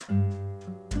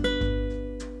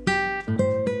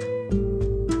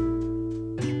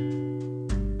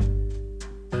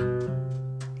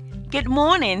Good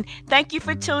morning. Thank you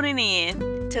for tuning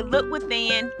in to Look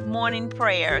Within Morning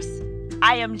Prayers.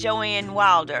 I am Joanne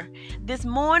Wilder. This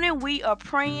morning we are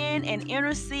praying and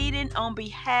interceding on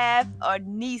behalf of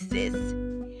nieces.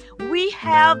 We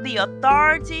have the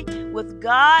authority with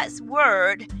God's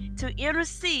word to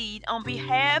intercede on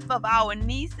behalf of our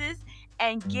nieces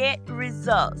and get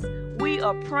results. We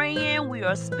are praying, we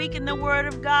are speaking the word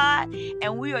of God,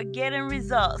 and we are getting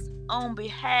results on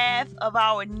behalf of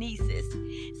our nieces.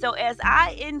 So as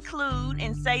I include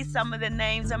and say some of the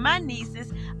names of my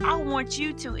nieces, I want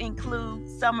you to include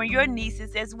some of your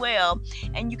nieces as well.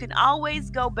 And you can always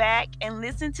go back and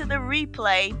listen to the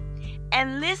replay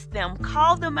and list them,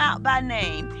 call them out by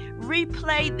name.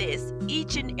 Replay this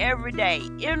each and every day,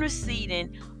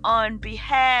 interceding on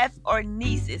behalf of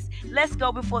nieces. Let's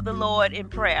go before the Lord in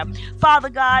prayer. Father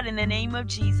God, in the name of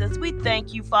Jesus, we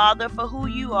thank you, Father, for who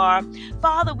you are.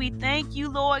 Father, we thank you,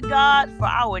 Lord God, for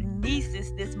our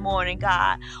nieces this morning,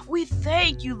 God. We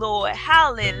thank you, Lord.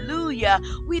 Hallelujah.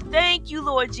 We thank you,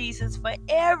 Lord Jesus, for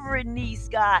every niece,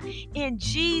 God, in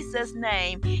Jesus'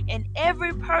 name. And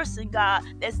every person, God,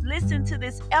 that's listening to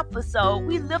this episode,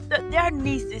 we lift up their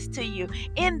nieces to you.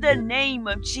 In the name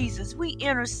of Jesus, we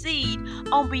intercede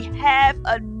on behalf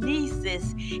of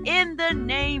nieces. In the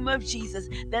name of Jesus,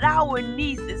 that our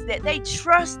nieces, that they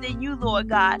trust in you, Lord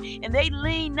God, and they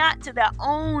lean not to their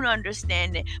own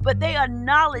understanding, but they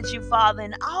acknowledge you, Father,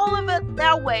 in all of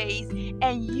their ways,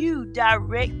 and you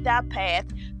direct their path.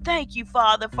 Thank you,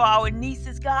 Father, for our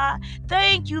nieces, God.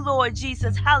 Thank you, Lord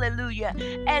Jesus. Hallelujah.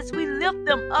 As we lift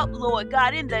them up, Lord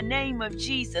God, in the name of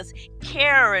Jesus,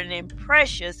 Karen and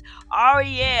Precious,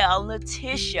 Ariel,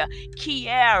 Letitia,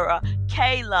 Kiara,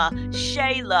 Kayla,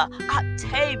 Shayla,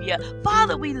 Octavia.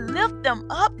 Father, we lift them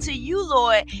up to you,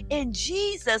 Lord, in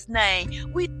Jesus'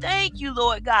 name. We thank you,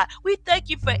 Lord God. We thank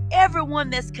you for everyone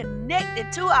that's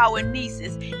connected to our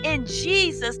nieces. In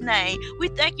Jesus' name, we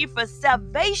thank you for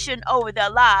salvation over their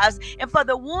lives. And for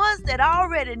the ones that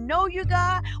already know you,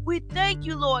 God, we thank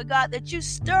you, Lord God, that you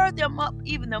stir them up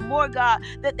even the more, God,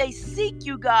 that they seek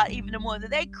you, God, even the more, that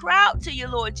they cry out to you,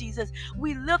 Lord Jesus.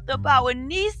 We lift up our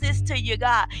nieces to you,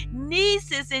 God.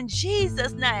 Nieces in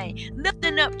Jesus' name.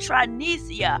 Lifting up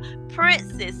Trinesia,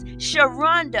 Princess,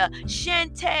 Sharonda,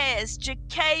 Shantaz,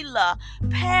 Jakayla,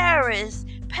 Paris,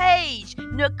 Paige,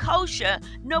 Nikosha,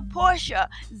 Naporsha,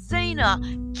 Zena,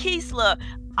 Keesler,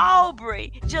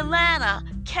 Aubrey, Jelana,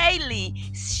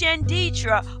 Kaylee,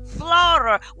 Shanditra,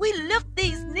 Flora. We lift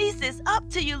these nieces up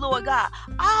to you, Lord God.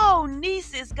 All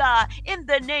nieces, God, in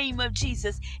the name of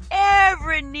Jesus.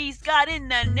 Every niece, God, in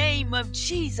the name of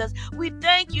Jesus. We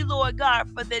thank you, Lord God,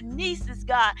 for the nieces,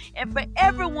 God, and for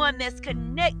everyone that's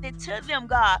connected to them,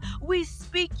 God. We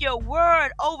speak your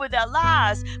word over their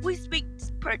lives. We speak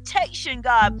protection,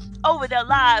 God, over their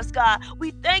lives, God.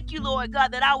 We thank you, Lord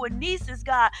God, that our nieces,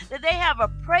 God, that they have a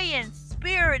praying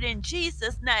spirit in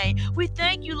Jesus' name. We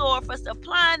thank you, Lord, for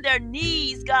supplying their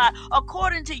needs, God,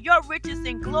 according to your riches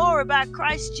and glory by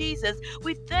Christ Jesus.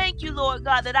 We thank you, Lord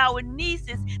God, that our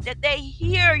nieces, that they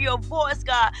hear your voice,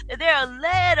 God, that they are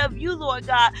led of you, Lord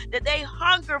God, that they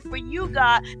hunger for you,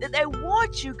 God, that they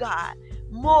want you, God,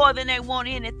 more than they want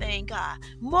anything, God,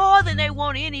 more than they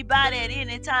want anybody at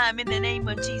any time, in the name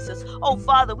of Jesus. Oh,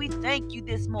 Father, we thank you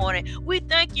this morning. We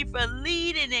thank you for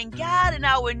leading and guiding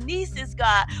our nieces,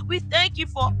 God. We thank you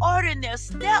for ordering their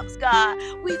steps, God.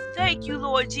 We thank you,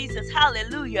 Lord Jesus,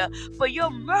 hallelujah, for your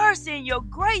mercy and your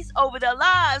grace over their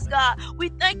lives, God. We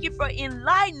thank you for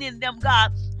enlightening them,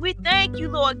 God. We thank you,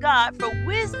 Lord God, for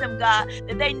wisdom, God,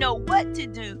 that they know what to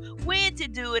do, when to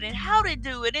do it, and how to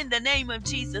do it, in the name of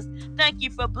Jesus. Thank you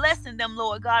for blessing them,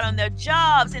 Lord God, on their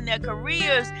jobs, in their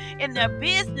careers, in their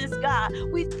business, God.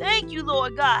 We thank you,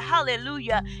 Lord God,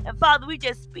 hallelujah. And Father, we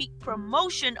just speak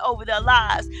promotion over their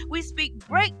lives. We speak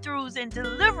breakthroughs and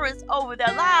deliverance over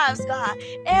their lives, God.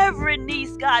 Every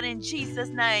niece, God, in Jesus'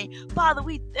 name. Father,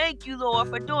 we thank you, Lord,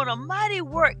 for doing a mighty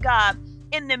work, God,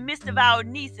 in the midst of our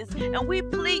nieces. And we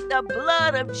plead the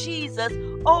blood of Jesus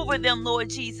over them, Lord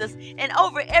Jesus, and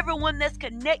over everyone that's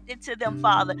connected to them,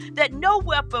 Father, that no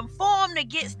weapon formed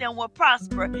against them will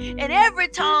prosper, and every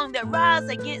tongue that rises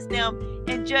against them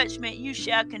in judgment you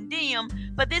shall condemn.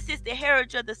 For this is the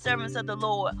heritage of the servants of the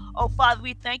Lord. Oh, Father,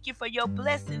 we thank you for your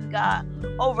blessing, God,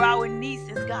 over our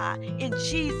nieces, God, in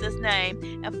Jesus'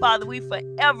 name. And Father, we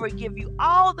forever give you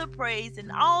all the praise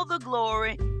and all the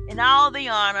glory and all the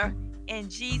honor, in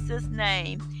Jesus'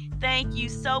 name. Thank you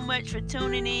so much for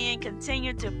tuning in.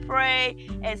 Continue to pray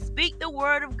and speak the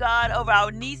word of God over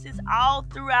our nieces all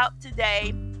throughout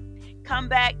today. Come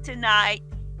back tonight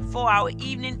for our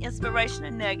evening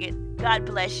inspirational nugget. God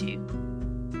bless you.